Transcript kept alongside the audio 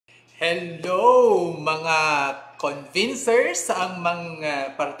Hello mga convincers sa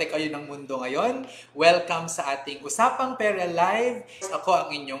mga parte kayo ng mundo ngayon. Welcome sa ating Usapang Pera Live. Ako ang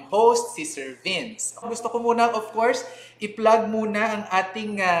inyong host, si Sir Vince. Gusto ko muna, of course, i-plug muna ang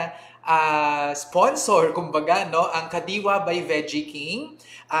ating sponsor, kumbaga, no? Ang Kadiwa by Veggie King.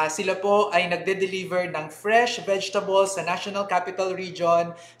 Sila po ay nagde-deliver ng fresh vegetables sa National Capital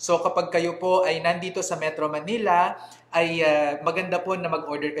Region. So kapag kayo po ay nandito sa Metro Manila, ay maganda po na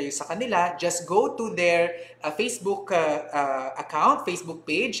mag-order kayo sa kanila. Just go to their Facebook account, Facebook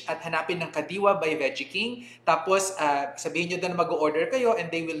page, at hanapin ng Kadiwa by Veggie King. Tapos sabihin nyo doon na mag-order kayo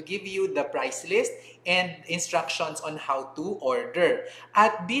and they will give you the price list and instructions on how to order.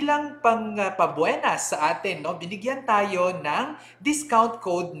 At bilang pabuenas sa atin, no, binigyan tayo ng discount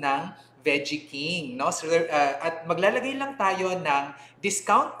code ng Veggie King, no? At maglalagay lang tayo ng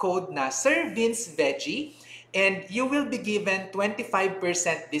discount code na Sir Vince Veggie. And you will be given 25%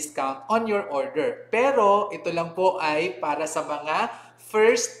 discount on your order. Pero ito lang po ay para sa mga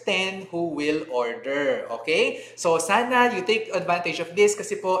first 10 who will order. Okay? So sana you take advantage of this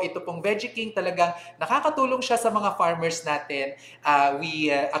kasi po ito pong Veggie King talagang nakakatulong siya sa mga farmers natin. We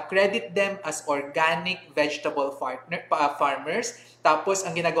accredit them as organic vegetable farmers. Tapos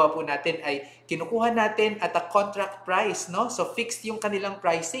ang ginagawa po natin ay kinukuha natin at a contract price, no? So fixed yung kanilang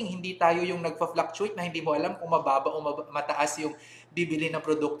pricing, hindi tayo yung nagfa-fluctuate na hindi mo alam kung mababa o mataas yung bibili ng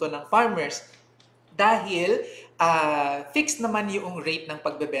produkto ng farmers. Dahil fixed naman yung rate ng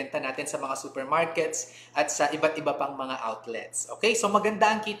pagbebenta natin sa mga supermarkets at sa iba't iba pang mga outlets. Okay? So maganda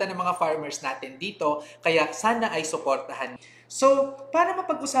ang kita ng mga farmers natin dito, kaya sana ay suportahan. So, para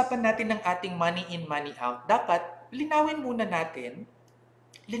mapag-usapan natin ng ating money in, money out, dapat linawin muna natin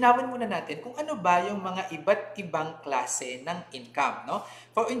kung ano ba yung mga iba't ibang klase ng income, no?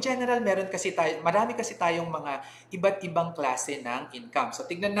 For in general, marami kasi tayong mga iba't ibang klase ng income. So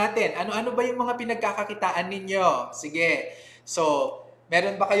tignan natin, ano ba yung mga pinagkakakitaan ninyo? Sige. So,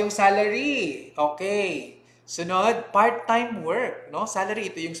 meron ba kayong salary? Okay. Sunod, part-time work, no?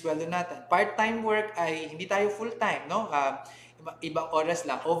 Salary, ito yung sweldo natin. Part-time work ay hindi tayo full-time, no? Ibang oras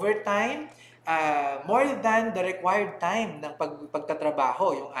lang. Overtime, more than the required time ng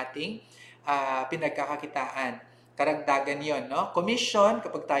pagtatrabaho, yung ating pinagkakakitaan. Karagdagan yon, no? Commission,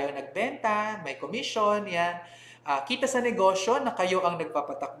 kapag tayo nagbenta, may commission, yan. Kita sa negosyo na kayo ang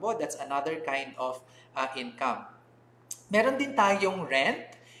nagpapatakbo, that's another kind of income. Meron din tayong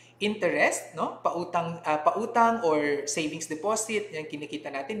rent, interest, no? Pautang or savings deposit, yan,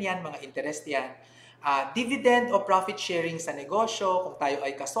 kinikita natin yan, mga interest yan. Dividend o profit sharing sa negosyo, kung tayo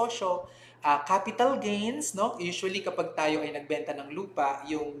ay kasosyo. Capital gains, no? Usually kapag tayo ay nagbenta ng lupa,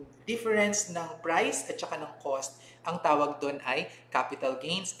 yung difference ng price at saka ng cost, ang tawag doon ay capital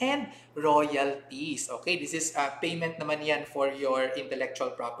gains. And royalties. Okay, this is payment naman yan for your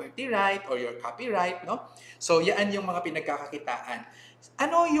intellectual property right or your copyright, no? So yan yung mga pinagkakakitaan.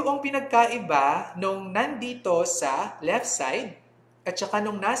 Ano yung pinagkaiba nung nandito sa left side at saka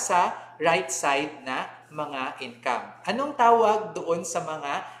nung nasa right side na mga income? Anong tawag doon sa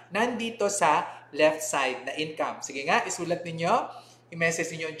mga nandito sa left side na income? Sige nga, isulat ninyo,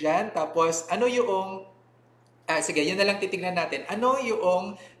 i-message niyo dyan. Tapos, ano yung, sige, yun na lang titignan natin. Ano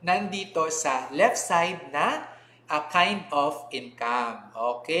yung nandito sa left side na kind of income?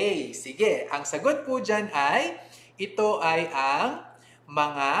 Okay, sige. Ang sagot po dyan ay, ito ay ang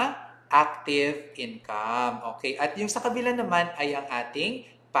mga active income. Okay, at yung sa kabila naman ay ang ating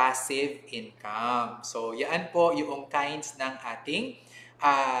passive income. So, yan po yung kinds ng ating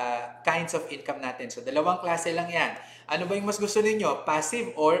kinds of income natin. So, dalawang klase lang yan. Ano ba yung mas gusto ninyo?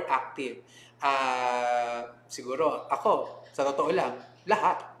 Passive or active? Siguro, ako, sa totoo lang,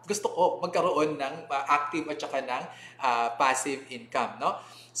 lahat. Gusto ko magkaroon ng active at saka ng passive income, no?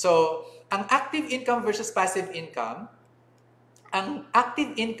 So, ang active income versus passive income, ang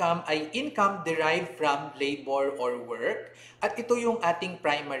active income ay income derived from labor or work, at ito yung ating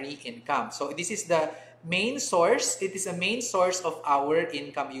primary income. So this is the main source. It is a main source of our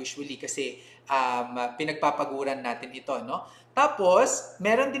income usually kasi pinagpapaguran natin ito, no? Tapos,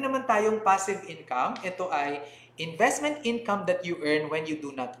 meron din naman tayong passive income. Ito ay investment income that you earn when you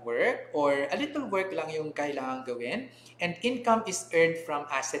do not work or a little work lang yung kailangan gawin. And income is earned from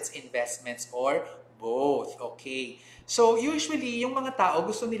assets, investments, or both. Okay. So, usually, yung mga tao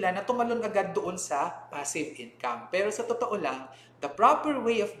gusto nila na tumalon agad doon sa passive income. Pero sa totoo lang, the proper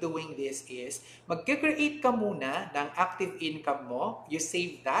way of doing this is mag-create ka muna ng active income mo, you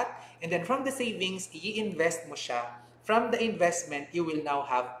save that, and then from the savings, i-invest mo siya. From the investment, you will now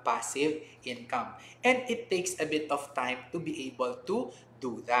have passive income. And it takes a bit of time to be able to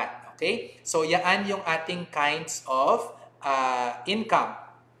do that. Okay? So, yan yung ating kinds of income.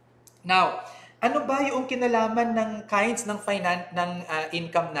 Now, ano ba yung kinalaman ng kinds ng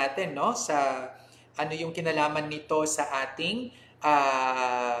income natin, no? Sa ano yung kinalaman nito sa ating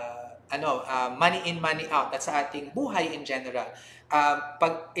money in, money out at sa ating buhay in general.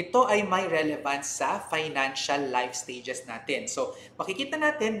 Pag ito ay may relevance sa financial life stages natin. So, makikita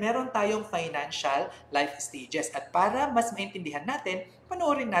natin, meron tayong financial life stages. At para mas maintindihan natin,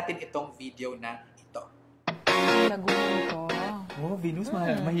 panoorin natin itong video na ito. Lagunan ko. Oh, Venus,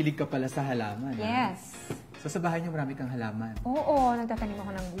 mahilig ka pala sa halaman. Yes. So, sa bahay niyo marami kang halaman? Oo, nagtatanim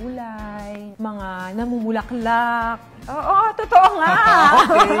ako ng gulay, mga namumulaklak. Oo, totoo nga.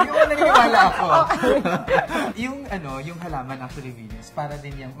 Okay, yung naniniwala ako. Yung halaman actually, Venus, para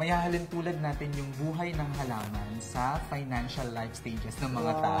din yung mayahalin tulad natin yung buhay ng halaman sa financial life stages ng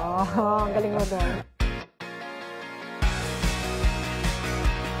mga tao. Oh, ang galing mo doon.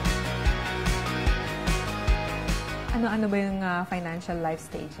 Ano ba yung financial life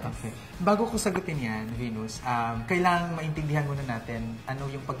stages? Okay. Bago ko sagutin yan, Venus, kailangang maintindihan muna natin ano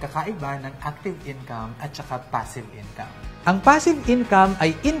yung pagkakaiba ng active income at saka passive income. Ang passive income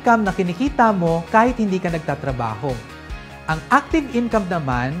ay income na kinikita mo kahit hindi ka nagtatrabaho. Ang active income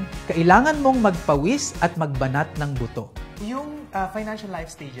naman, kailangan mong magpawis at magbanat ng buto. Yung financial life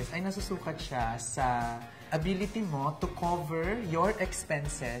stages ay nasusukat siya sa ability mo to cover your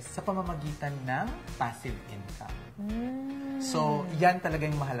expenses sa pamamagitan ng passive income. So, yan talaga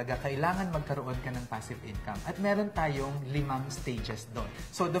yung mahalaga. Kailangan magkaroon ka ng passive income. At meron tayong 5 stages doon.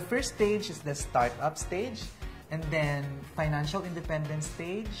 So, the first stage is the startup stage, and then financial independence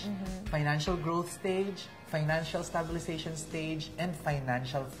stage, financial growth stage, financial stabilization stage, and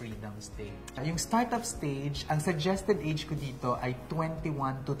financial freedom stage. Yung startup stage, ang suggested age ko dito ay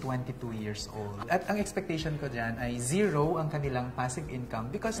 21 to 22 years old. At ang expectation ko dyan ay 0 ang kanilang passive income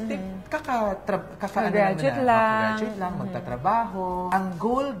because graduate lang, magtatrabaho. Ang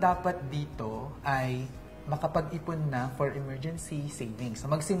goal dapat dito ay makapag-ipon na for emergency savings. So,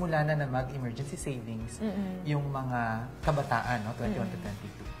 magsimula na mag-emergency savings yung mga kabataan, no? 21 to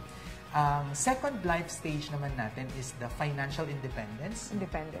 22. Second life stage naman natin is the financial independence.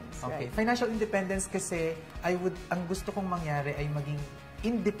 Okay. Right. Financial independence kasi ang gusto kong mangyari ay maging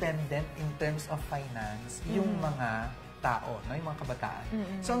independent in terms of finance yung mga tao, no? Yung mga kabataan.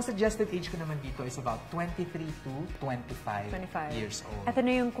 So, ang suggested age ko naman dito is about 23 to 25 years old. At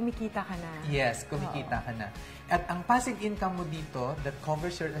ano yung kumikita ka na? Yes, kumikita ka na. At ang passive income mo dito that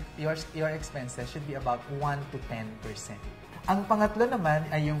covers your expenses should be about 1 to 10%. Ang pangatlo naman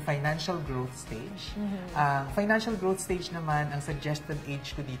ay yung financial growth stage. Ang financial growth stage naman, ang suggested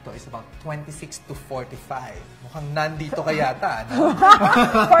age ko dito is about 26 to 45. Mukhang nandito ka yata, no?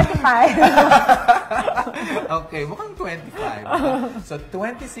 45. Okay, mukhang 25. So,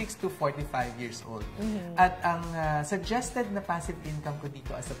 26 to 45 years old. At ang suggested na passive income ko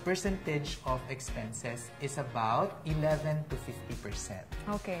dito as a percentage of expenses is about 11 to 50%.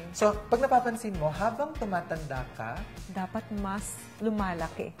 Okay. So, pag napapansin mo, habang tumatanda ka, dapat mas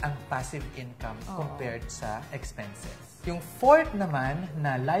lumalaki ang passive income compared sa expenses. Yung fourth naman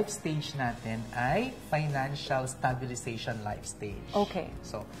na life stage natin ay financial stabilization life stage. Okay.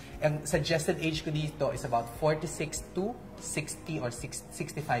 So, ang suggested age ko dito is about 46 to 60 or 65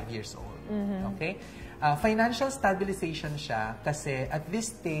 years old. Okay? Financial stabilization siya kasi at this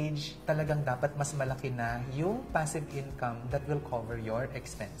stage, talagang dapat mas malaki na yung passive income that will cover your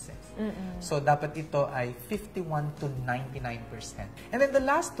expenses. So, dapat ito ay 51 to 99%. And then the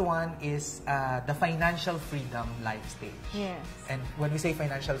last one is the financial freedom life stage. Yes. And when we say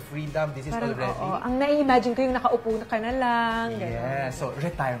financial freedom, this is parang, already... ang na-imagine ko yung nakaupo ka na lang. Yeah, so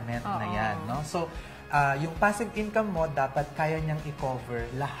retirement na yan. No? So, yung passive income mo, dapat kaya niyang i-cover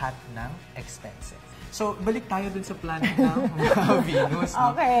lahat ng expenses. So, balik tayo dun sa planet ng Venus.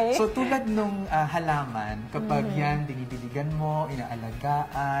 No? Okay. So, tulad nung halaman, kapag yan, dinidiligan mo,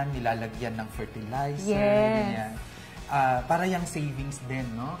 inaalagaan, nilalagyan ng fertilizer, ganyan. Para yung savings din,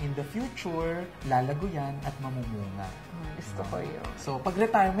 no? In the future, lalago yan at mamumunga. Gusto ko yun. So, pag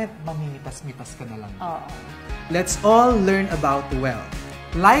retirement, mamimitas-mitas ka na lang. Let's all learn about wealth.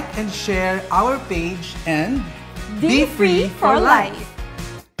 Like and share our page and be free for life.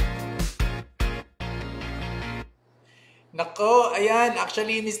 Nako, ayan,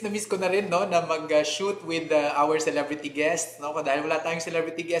 actually miss ko na rin, no, na mag-shoot with our celebrity guest, no? Dahil wala tayong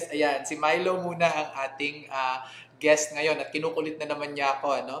celebrity guest, ayan, si Milo muna ang ating guest ngayon at kinukulit na naman niya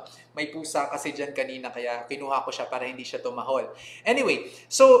ako, ano? May pusa kasi dyan kanina kaya kinuha ko siya para hindi siya tumahol. Anyway,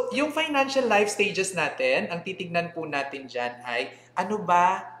 so yung financial life stages natin, ang titignan po natin dyan ay ano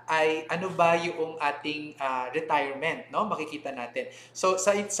ba yung ating retirement, no? Makikita natin. So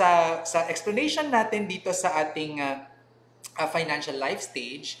sa explanation natin dito sa ating financial life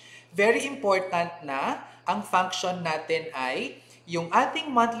stage, very important na ang function natin ay yung ating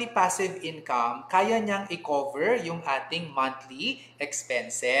monthly passive income, kaya niyang i-cover yung ating monthly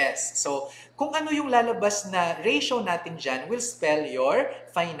expenses. So, kung ano yung lalabas na ratio natin dyan will spell your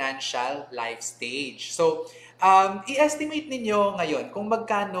financial life stage. So, i-estimate ninyo ngayon kung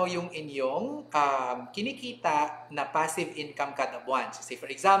magkano yung inyong kinikita na passive income kada buwan. So, say for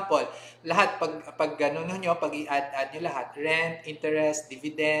example, lahat, pag ganun nyo, pag i-add nyo lahat, rent, interest,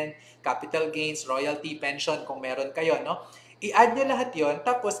 dividend, capital gains, royalty, pension, kung meron kayo, no? I-add nyo lahat yon,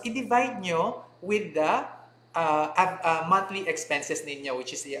 tapos i-divide nyo with the monthly expenses ninyo,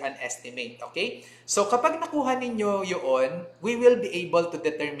 which is an estimate, okay? So, kapag nakuha ninyo yun, we will be able to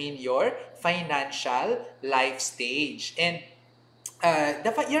determine your financial life stage. And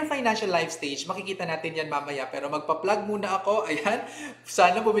your financial life stage, makikita natin yan mamaya. Pero magpa-plug muna ako. Ayan,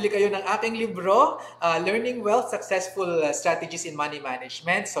 sana bumili kayo ng aking libro, Learning Wealth, Successful Strategies in Money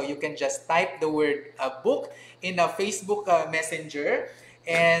Management. So you can just type the word book in a Facebook Messenger,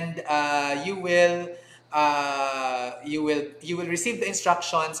 and you will receive the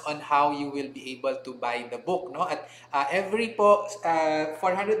instructions on how you will be able to buy the book, no? At every 495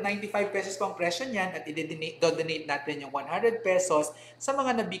 pesos pong presyo niyan, at i-donate natin yung 100 pesos sa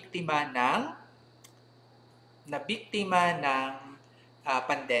mga nabiktima ng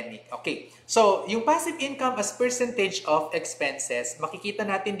pandemic. Okay. So, yung passive income as percentage of expenses, makikita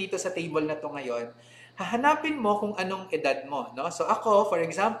natin dito sa table na to ngayon. Hahanapin mo kung anong edad mo, no? So ako, for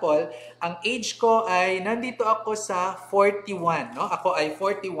example, ang age ko ay nandito ako sa 41, no? Ako ay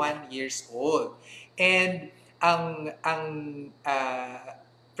 41 years old. And ang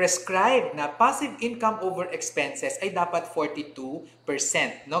prescribed na passive income over expenses ay dapat 42%,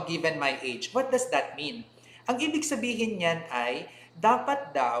 no? Given my age. What does that mean? Ang ibig sabihin niyan ay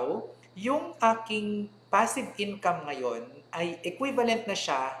dapat daw yung aking passive income ngayon ay equivalent na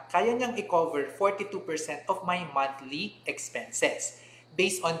siya, kaya niyang i-cover 42% of my monthly expenses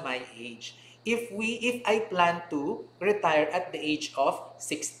based on my age. If I plan to retire at the age of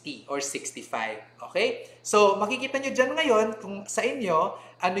 60 or 65. Okay? So, makikita nyo dyan ngayon kung sa inyo,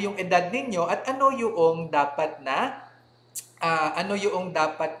 ano yung edad ninyo at ano yung dapat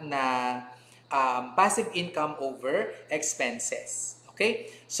na passive income over expenses.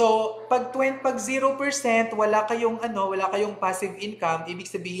 Okay? So, pag 0%, wala kayong passive income, ibig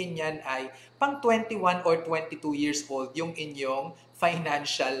sabihin niyan ay pang 21 or 22 years old yung inyong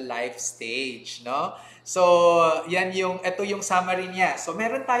financial life stage, no? So, ito yung summary niya. So,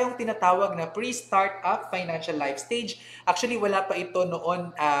 meron tayong tinatawag na pre-startup financial life stage. Actually, wala pa ito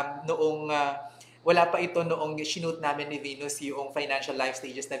noong shoot namin ni Venus yung financial life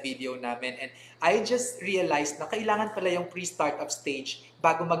stages na video namin. And I just realized na kailangan pala yung pre-startup stage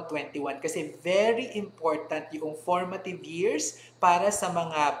bago mag-21 kasi very important yung formative years para sa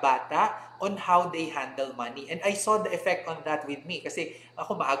mga bata on how they handle money. And I saw the effect on that with me kasi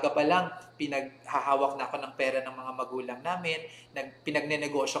ako maaga pa lang pinaghahawak na ako ng pera ng mga magulang namin,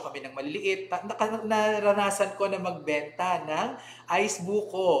 pinagnenegosyo kami ng maliliit. Naranasan ko na magbenta ng ice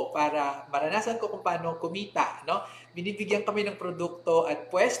buko para maranasan ko kung paano kumita, no? Binibigyan kami ng produkto at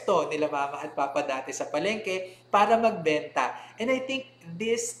pwesto nila mama at papa dati sa palengke para magbenta. And I think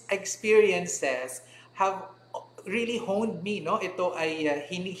these experiences have really honed me, no? Ito ay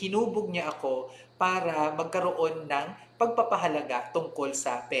hinubog niya ako para magkaroon ng pagpapahalaga tungkol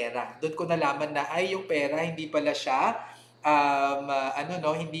sa pera. Doon ko nalaman na ay yung pera hindi pala siya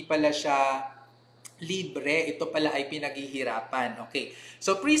hindi pala siya libre, ito pala ay pinaghihirapan. Okay.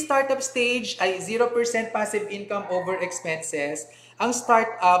 So pre-startup stage ay 0% passive income over expenses. Ang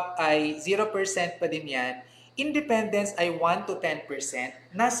startup ay 0% pa din yan. Independence ay 1 to 10%.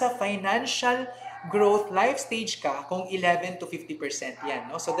 Nasa financial growth life stage ka kung 11 to 50% yan,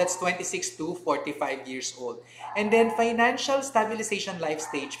 no? So that's 26 to 45 years old. And then financial stabilization life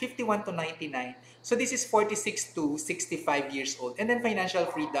stage 51 to 99. So this is 46 to 65 years old. And then financial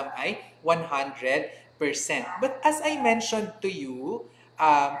freedom ay 100%. But as I mentioned to you,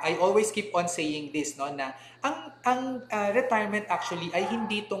 I always keep on saying this, no, na ang retirement actually ay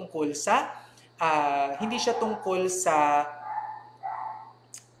hindi siya tungkol sa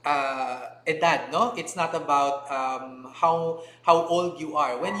edad, no? It's not about how old you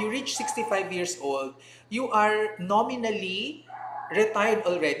are. When you reach 65 years old, you are nominally retired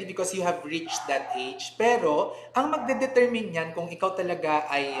already because you have reached that age. Pero, ang magde-determine yan kung ikaw talaga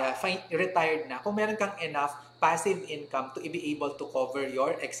ay retired na, kung meron kang enough passive income to be able to cover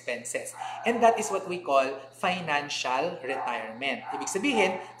your expenses. And that is what we call financial retirement. Ibig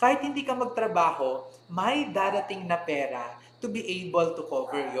sabihin, kahit hindi ka magtrabaho, may darating na pera to be able to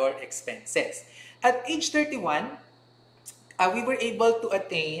cover your expenses. At age 31, we were able to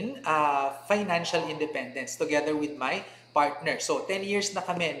attain financial independence together with my partner. So 10 years na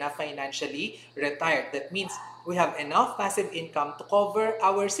kami na financially retired. That means we have enough passive income to cover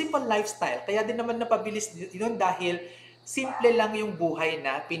our simple lifestyle. Kaya din naman napabilis yun dahil simple lang yung buhay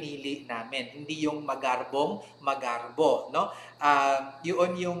na pinili namin. Hindi yung magarbo, no?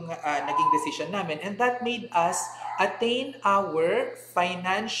 Yun yung naging decision namin. And that made us attain our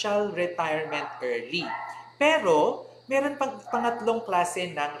financial retirement early. Pero, meron pang pangatlong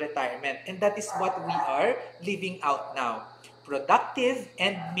klase ng retirement. And that is what we are living out now. Productive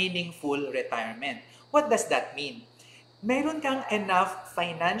and meaningful retirement. What does that mean? Meron kang enough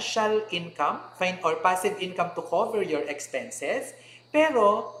financial income or passive income to cover your expenses,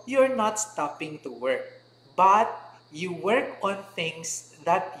 pero you're not stopping to work. But you work on things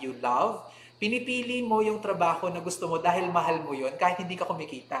that you love. Pinipili mo yung trabaho na gusto mo dahil mahal mo yun kahit hindi ka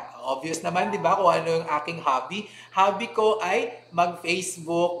kumikita. Obvious naman, di ba, kung ano yung aking hobby. Hobby ko ay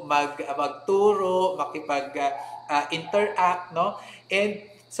mag-Facebook, magturo, makipag-interact, no? And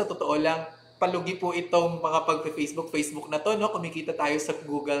sa totoo lang, palugi po itong mga pag-Facebook na to, no? Kumikita tayo sa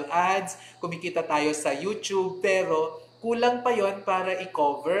Google Ads, kumikita tayo sa YouTube, pero kulang pa yon para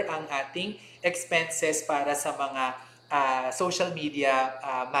i-cover ang ating expenses para sa mga social media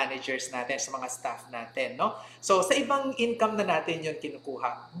managers natin, sa mga staff natin, no? So, sa ibang income na natin yon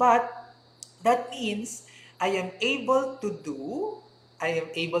kinukuha. But, that means, I am able to do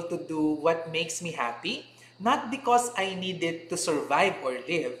what makes me happy, not because I need it to survive or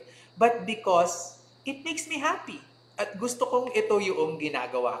live, but because it makes me happy. At gusto kong ito yung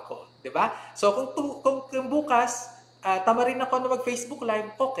ginagawa ko. Diba? So, kung bukas, tama rin ako na mag-Facebook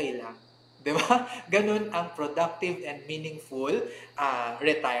Live, okay lang. Diba? Ganun ang productive and meaningful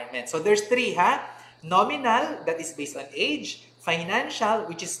retirement. So, there's 3, ha? Nominal, that is based on age. Financial,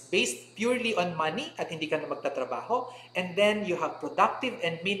 which is based purely on money at hindi ka na magtatrabaho. And then, you have productive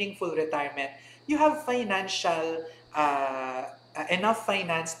and meaningful retirement. You have financial enough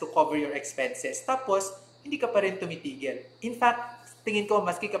finance to cover your expenses. Tapos, hindi ka pa rin tumitigil. In fact, tingin ko,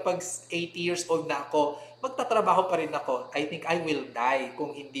 maski kapag 80 years old na ako, magtatrabaho pa rin ako. I think I will die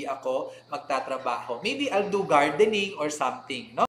kung hindi ako magtatrabaho. Maybe I'll do gardening or something, no?